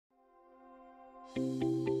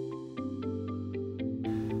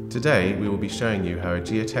Today we will be showing you how a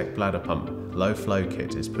Geotech bladder pump low flow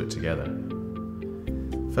kit is put together.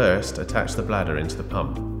 First, attach the bladder into the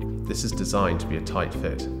pump. This is designed to be a tight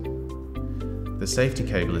fit. The safety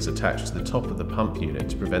cable is attached to the top of the pump unit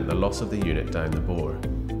to prevent the loss of the unit down the bore.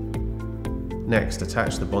 Next,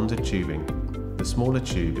 attach the bonded tubing. The smaller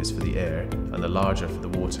tube is for the air and the larger for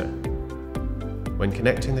the water. When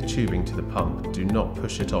connecting the tubing to the pump, do not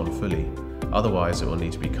push it on fully, otherwise it will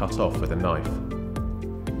need to be cut off with a knife.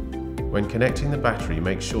 When connecting the battery,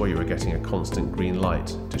 make sure you are getting a constant green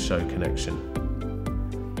light to show connection.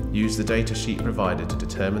 Use the data sheet provided to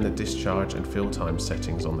determine the discharge and fill time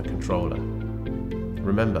settings on the controller.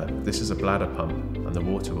 Remember, this is a bladder pump and the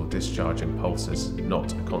water will discharge in pulses,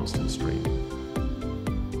 not a constant stream.